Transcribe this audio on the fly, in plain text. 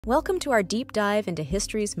Welcome to our deep dive into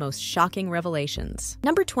history's most shocking revelations.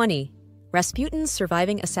 Number 20. Rasputin's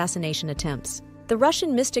surviving assassination attempts. The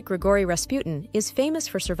Russian mystic Grigory Rasputin is famous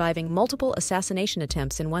for surviving multiple assassination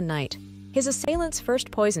attempts in one night. His assailants first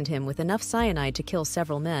poisoned him with enough cyanide to kill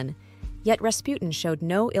several men, yet Rasputin showed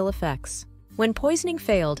no ill effects. When poisoning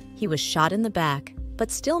failed, he was shot in the back, but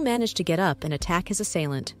still managed to get up and attack his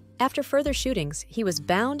assailant. After further shootings, he was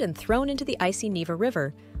bound and thrown into the icy Neva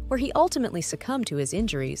River, where he ultimately succumbed to his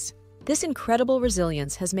injuries. This incredible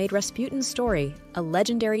resilience has made Rasputin's story a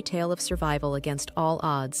legendary tale of survival against all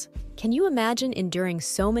odds. Can you imagine enduring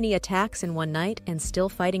so many attacks in one night and still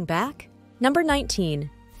fighting back? Number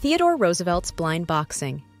 19. Theodore Roosevelt's blind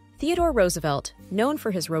boxing. Theodore Roosevelt, known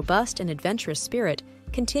for his robust and adventurous spirit,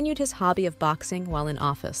 continued his hobby of boxing while in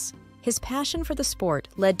office. His passion for the sport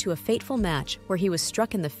led to a fateful match where he was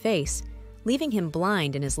struck in the face, leaving him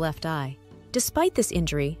blind in his left eye. Despite this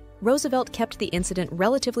injury, Roosevelt kept the incident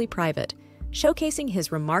relatively private, showcasing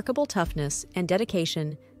his remarkable toughness and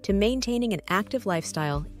dedication to maintaining an active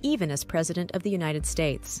lifestyle even as President of the United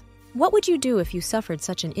States. What would you do if you suffered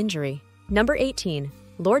such an injury? Number 18.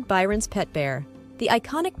 Lord Byron's pet bear. The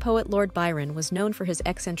iconic poet Lord Byron was known for his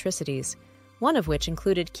eccentricities, one of which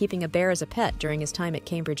included keeping a bear as a pet during his time at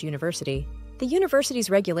Cambridge University. The university's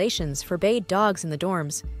regulations forbade dogs in the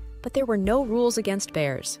dorms, but there were no rules against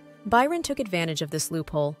bears. Byron took advantage of this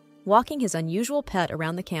loophole, walking his unusual pet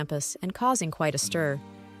around the campus and causing quite a stir.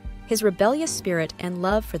 His rebellious spirit and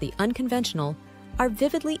love for the unconventional are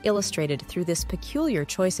vividly illustrated through this peculiar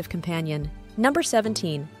choice of companion. Number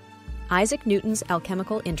 17. Isaac Newton's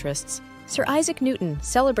alchemical interests. Sir Isaac Newton,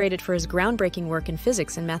 celebrated for his groundbreaking work in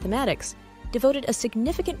physics and mathematics, devoted a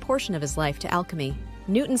significant portion of his life to alchemy.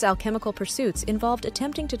 Newton's alchemical pursuits involved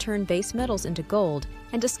attempting to turn base metals into gold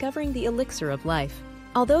and discovering the elixir of life.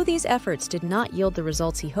 Although these efforts did not yield the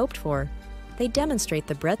results he hoped for, they demonstrate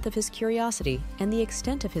the breadth of his curiosity and the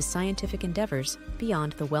extent of his scientific endeavors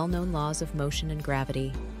beyond the well-known laws of motion and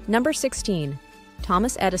gravity. Number 16.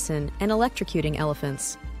 Thomas Edison and electrocuting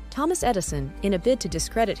elephants. Thomas Edison, in a bid to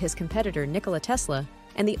discredit his competitor Nikola Tesla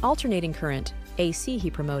and the alternating current, AC,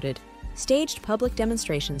 he promoted, staged public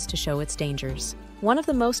demonstrations to show its dangers. One of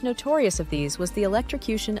the most notorious of these was the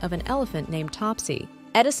electrocution of an elephant named Topsy.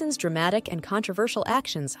 Edison's dramatic and controversial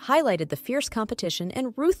actions highlighted the fierce competition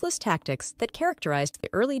and ruthless tactics that characterized the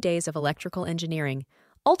early days of electrical engineering,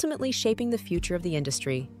 ultimately shaping the future of the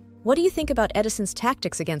industry. What do you think about Edison's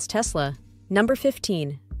tactics against Tesla? Number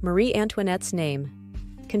 15. Marie Antoinette's name.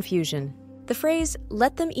 Confusion. The phrase,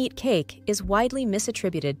 "let them eat cake," is widely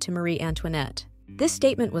misattributed to Marie Antoinette. This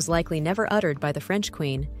statement was likely never uttered by the French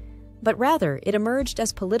queen, but rather it emerged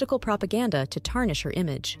as political propaganda to tarnish her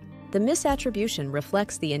image. The misattribution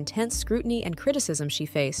reflects the intense scrutiny and criticism she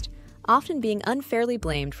faced, often being unfairly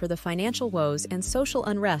blamed for the financial woes and social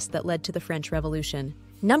unrest that led to the French Revolution.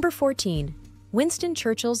 Number 14. Winston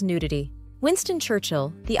Churchill's nudity. Winston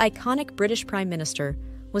Churchill, the iconic British Prime Minister,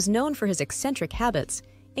 was known for his eccentric habits,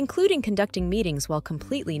 including conducting meetings while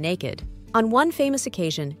completely naked. On one famous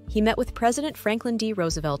occasion, he met with President Franklin D.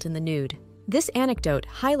 Roosevelt in the nude. This anecdote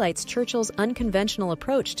highlights Churchill's unconventional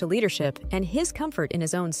approach to leadership and his comfort in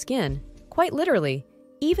his own skin, quite literally,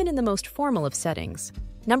 even in the most formal of settings.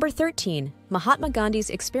 Number 13. Mahatma Gandhi's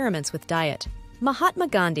experiments with diet. Mahatma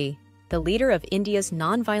Gandhi, the leader of India's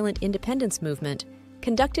nonviolent independence movement,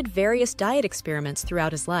 conducted various diet experiments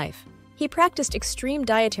throughout his life. He practiced extreme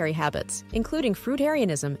dietary habits, including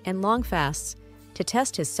fruitarianism and long fasts, to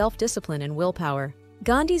test his self-discipline and willpower.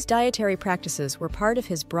 Gandhi's dietary practices were part of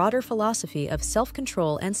his broader philosophy of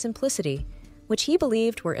self-control and simplicity, which he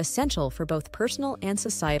believed were essential for both personal and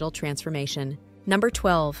societal transformation. Number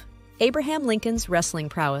 12. Abraham Lincoln's wrestling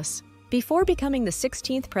prowess. Before becoming the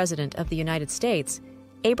 16th President of the United States,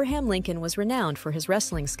 Abraham Lincoln was renowned for his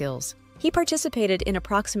wrestling skills. He participated in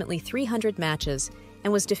approximately 300 matches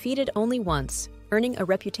and was defeated only once, earning a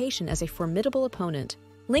reputation as a formidable opponent.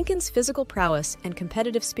 Lincoln's physical prowess and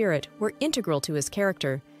competitive spirit were integral to his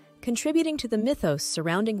character, contributing to the mythos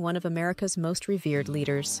surrounding one of America's most revered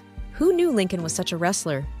leaders. Who knew Lincoln was such a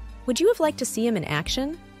wrestler? Would you have liked to see him in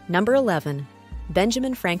action? Number 11.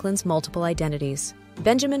 Benjamin Franklin's multiple identities.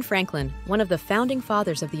 Benjamin Franklin, one of the founding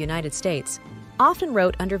fathers of the United States, often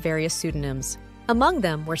wrote under various pseudonyms. Among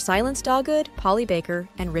them were Silence Dogood, Polly Baker,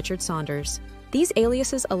 and Richard Saunders. These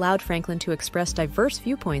aliases allowed Franklin to express diverse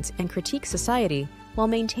viewpoints and critique society while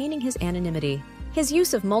maintaining his anonymity. His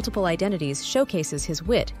use of multiple identities showcases his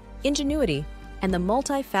wit, ingenuity, and the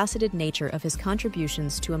multifaceted nature of his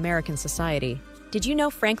contributions to American society. Did you know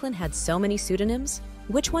Franklin had so many pseudonyms?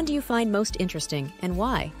 Which one do you find most interesting, and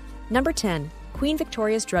why? Number 10. Queen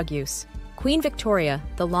Victoria's drug use. Queen Victoria,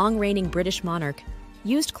 the long-reigning British monarch,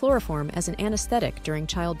 used chloroform as an anesthetic during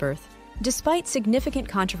childbirth. Despite significant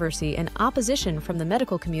controversy and opposition from the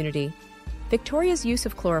medical community, Victoria's use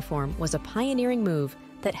of chloroform was a pioneering move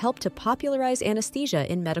that helped to popularize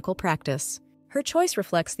anesthesia in medical practice. Her choice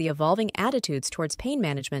reflects the evolving attitudes towards pain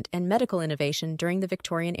management and medical innovation during the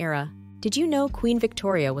Victorian era. Did you know Queen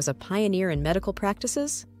Victoria was a pioneer in medical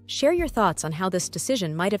practices? Share your thoughts on how this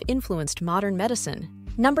decision might have influenced modern medicine.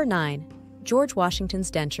 Number 9. George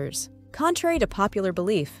Washington's dentures. Contrary to popular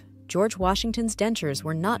belief, George Washington's dentures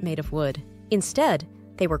were not made of wood. Instead,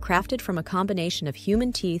 they were crafted from a combination of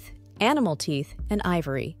human teeth, animal teeth, and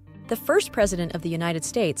ivory. The first president of the United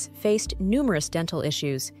States faced numerous dental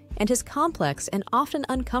issues, and his complex and often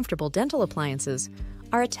uncomfortable dental appliances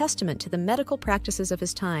are a testament to the medical practices of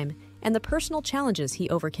his time and the personal challenges he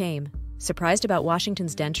overcame. Surprised about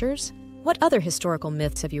Washington's dentures? What other historical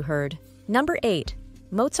myths have you heard? Number 8.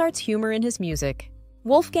 Mozart's humor in his music.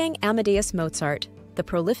 Wolfgang Amadeus Mozart, the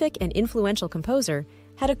prolific and influential composer,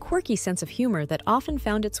 had a quirky sense of humor that often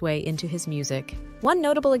found its way into his music. One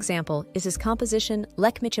notable example is his composition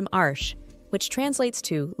Leck mich im Arsch, which translates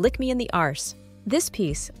to Lick Me in the Arse. This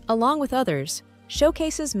piece, along with others,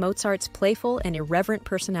 showcases Mozart's playful and irreverent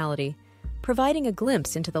personality, providing a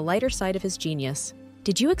glimpse into the lighter side of his genius.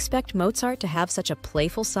 Did you expect Mozart to have such a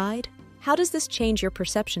playful side? How does this change your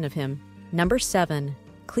perception of him? Number 7.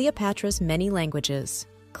 Cleopatra's many languages.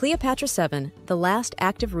 Cleopatra VII, the last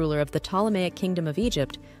active ruler of the Ptolemaic Kingdom of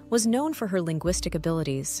Egypt, was known for her linguistic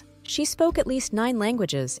abilities. She spoke at least 9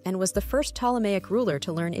 languages and was the first Ptolemaic ruler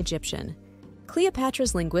to learn Egyptian.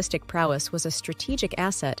 Cleopatra's linguistic prowess was a strategic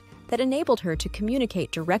asset that enabled her to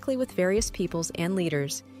communicate directly with various peoples and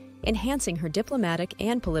leaders, enhancing her diplomatic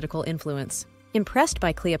and political influence. Impressed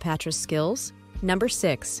by Cleopatra's skills? Number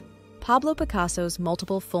 6. Pablo Picasso's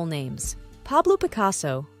multiple full names. Pablo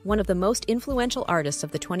Picasso, one of the most influential artists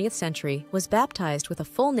of the 20th century, was baptized with a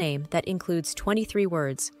full name that includes 23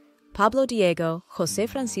 words: Pablo Diego José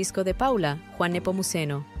Francisco de Paula Juan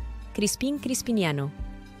Nepomuceno, Crispín Crispiniano,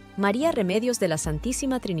 María Remedios de la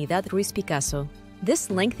Santísima Trinidad Ruiz Picasso. This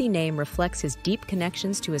lengthy name reflects his deep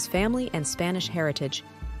connections to his family and Spanish heritage,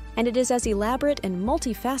 and it is as elaborate and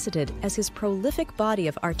multifaceted as his prolific body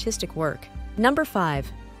of artistic work. Number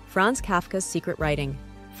 5. Franz Kafka's secret writing.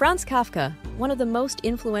 Franz Kafka, one of the most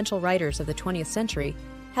influential writers of the 20th century,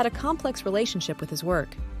 had a complex relationship with his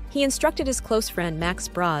work. He instructed his close friend Max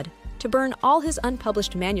Brod to burn all his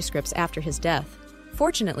unpublished manuscripts after his death.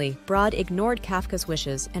 Fortunately, Brod ignored Kafka's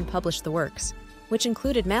wishes and published the works, which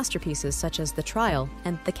included masterpieces such as The Trial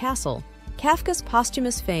and The Castle. Kafka's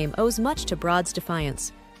posthumous fame owes much to Brod's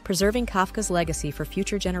defiance, preserving Kafka's legacy for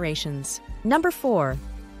future generations. Number 4.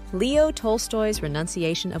 Leo Tolstoy's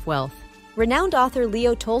renunciation of wealth. Renowned author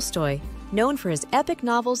Leo Tolstoy, known for his epic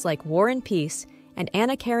novels like War and Peace and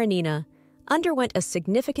Anna Karenina, underwent a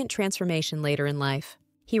significant transformation later in life.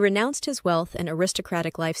 He renounced his wealth and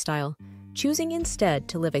aristocratic lifestyle, choosing instead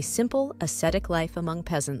to live a simple, ascetic life among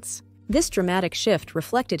peasants. This dramatic shift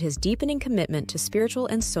reflected his deepening commitment to spiritual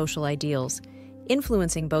and social ideals,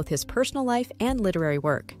 influencing both his personal life and literary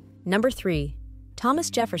work. Number 3. Thomas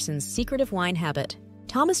Jefferson's secretive wine habit.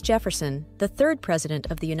 Thomas Jefferson, the 3rd President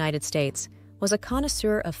of the United States, was a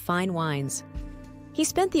connoisseur of fine wines. He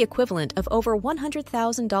spent the equivalent of over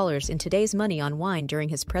 $100,000 in today's money on wine during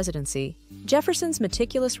his presidency. Jefferson's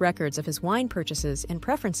meticulous records of his wine purchases and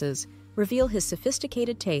preferences reveal his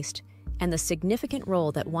sophisticated taste and the significant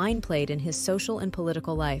role that wine played in his social and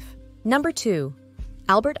political life. Number 2.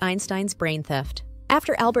 Albert Einstein's brain theft.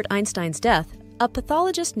 After Albert Einstein's death, a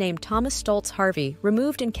pathologist named Thomas Stultz Harvey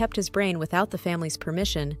removed and kept his brain without the family's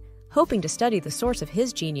permission, hoping to study the source of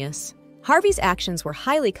his genius. Harvey's actions were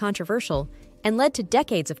highly controversial and led to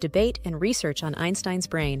decades of debate and research on Einstein's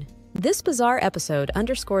brain. This bizarre episode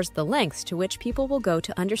underscores the lengths to which people will go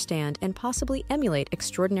to understand and possibly emulate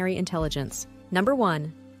extraordinary intelligence. Number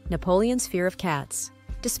 1. Napoleon's fear of cats.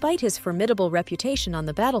 Despite his formidable reputation on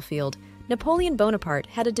the battlefield, Napoleon Bonaparte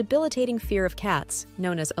had a debilitating fear of cats,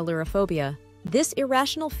 known as allurophobia. This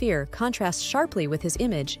irrational fear contrasts sharply with his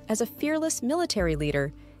image as a fearless military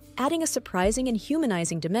leader, adding a surprising and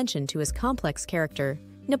humanizing dimension to his complex character.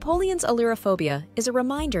 Napoleon's allurophobia is a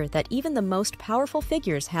reminder that even the most powerful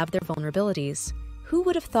figures have their vulnerabilities. Who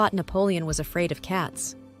would have thought Napoleon was afraid of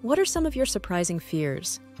cats? What are some of your surprising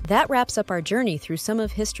fears? That wraps up our journey through some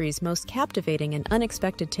of history's most captivating and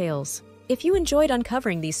unexpected tales. If you enjoyed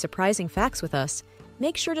uncovering these surprising facts with us,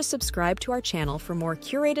 make sure to subscribe to our channel for more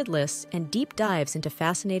curated lists and deep dives into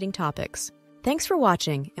fascinating topics. Thanks for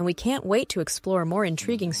watching, and we can't wait to explore more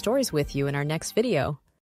intriguing stories with you in our next video.